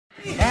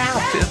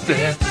Happy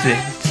birthday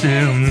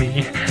to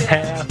me.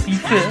 Happy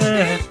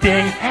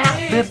birthday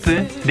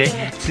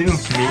to me.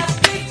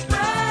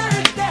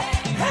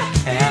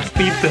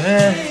 Happy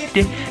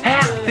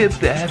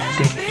birthday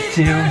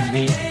to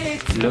me.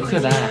 Look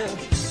at that.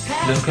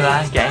 Look at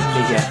that getting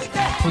bigger.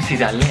 We'll see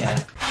that later.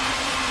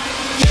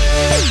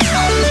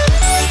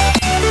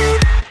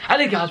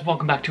 Hello guys,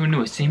 welcome back to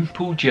another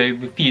Simple Joe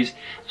Reviews.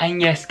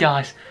 And yes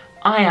guys,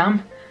 I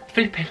am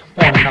flipping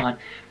 19.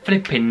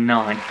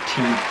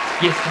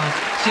 Yes guys,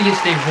 so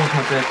yesterday was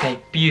my birthday.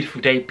 Beautiful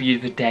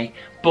day,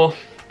 but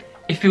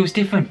it feels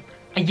different.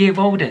 A year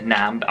older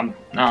now.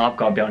 I've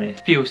got to be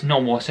honest, feels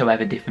not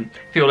whatsoever different.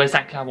 Feel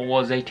exactly how I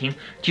was 18,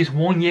 just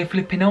 1 year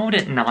flipping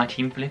older.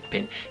 19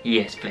 flipping,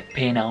 yes,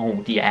 flipping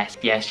old, yes.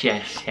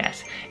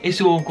 It's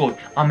all good.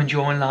 I'm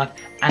enjoying life,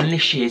 and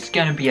this year's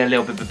gonna be a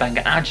little bit of a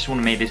banger. I just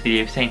want to make this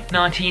video saying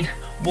 19.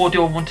 What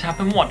do I want to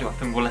happen? What do I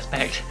think we'll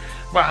expect?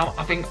 Well,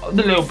 I think a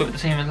little bit the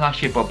same as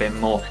last year, but a bit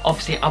more.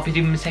 Obviously, I'll be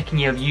doing my second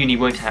year of uni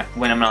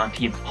when I'm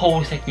 19.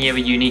 Whole second year of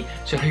uni,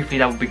 so hopefully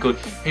that will be good.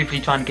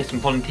 Hopefully trying to get some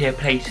volunteer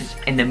places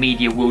in the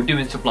media world,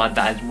 doing stuff like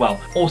that as well.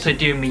 Also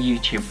doing my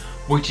YouTube,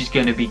 which is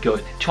going to be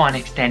good. Trying to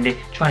extend it,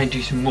 trying to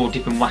do some more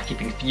different wacky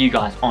things for you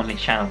guys on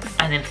this channel.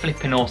 And then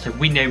flipping also,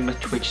 we know my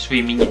Twitch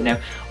streaming, you know.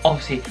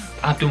 Obviously,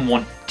 I've done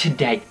one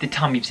today. The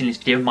time you've seen this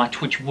video, my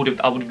Twitch I would have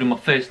done my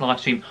first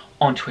live stream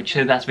on Twitch,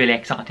 so that's really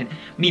exciting.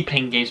 Me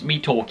playing games, me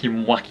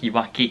talking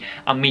wacky,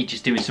 and me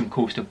just doing some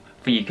cool stuff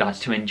for you guys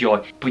to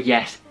enjoy. But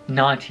yes,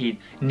 19,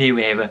 new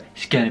era,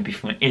 it's going to be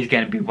fun, it's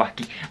going to be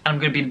wacky. And I'm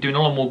going to be doing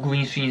a lot more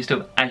green screen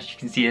stuff, as you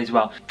can see as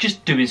well.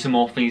 Just doing some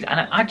more things, and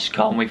I just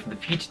can't wait for the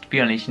future, to be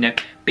honest, you know.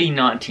 Being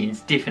 19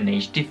 is different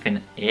age,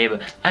 different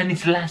era, and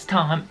it's the last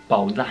time,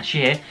 well, last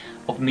year,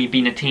 of me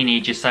being a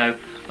teenager, so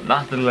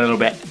that's a little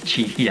bit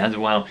cheeky as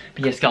well.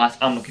 But yes guys,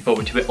 I'm looking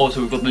forward to it.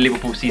 Also, we've got the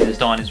Liverpool season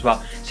starting as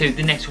well, so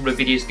the next couple of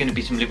videos is going to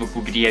be some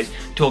Liverpool videos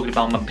talking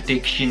about my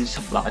predictions,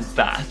 stuff like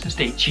that. So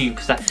stay tuned,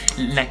 because that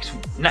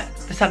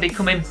the Saturday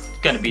coming is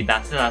going to be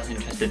that, so that's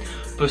interesting.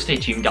 But stay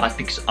tuned guys,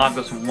 because I've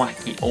got some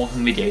wacky,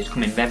 awesome videos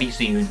coming very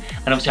soon.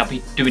 And obviously I'll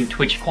be doing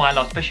Twitch quite a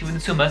lot, especially in the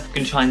summer. I'm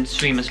going to try and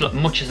stream as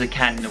much as I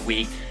can in a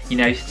week, you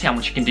know, see how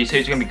much you can do. So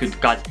it's going to be good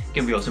guys, it's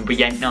going to be awesome. But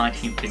yeah,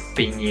 19,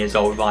 15 years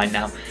old right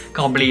now.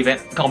 Can't believe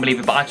it,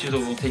 but I just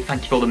want to say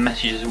thank you for all the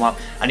messages as well.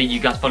 I need you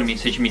guys follow me on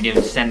social media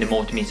and send them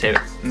all to me, so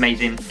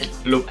amazing.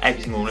 Love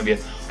every single one of you,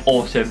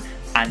 awesome.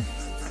 And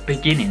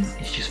beginning,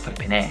 it's just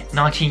flipping air.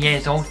 19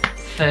 years old,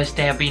 first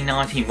day I'll be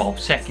 19, well,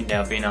 second day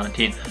I'll be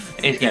 19.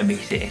 It's going to be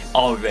sick,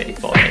 all ready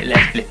for it,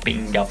 let's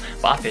flipping go.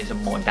 But I feel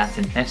some more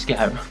dancing, let's go.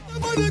 Cause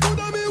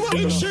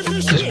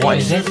what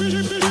is it?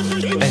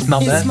 It's my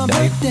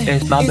birthday,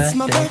 it's my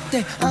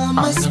birthday.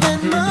 I'ma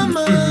spend my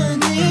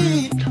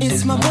money.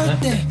 It's my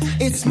birthday,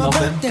 it's my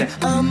birthday.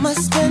 I'ma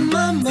spend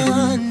my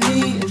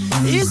money.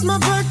 It's my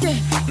birthday,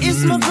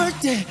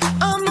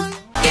 I'ma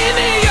give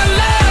me your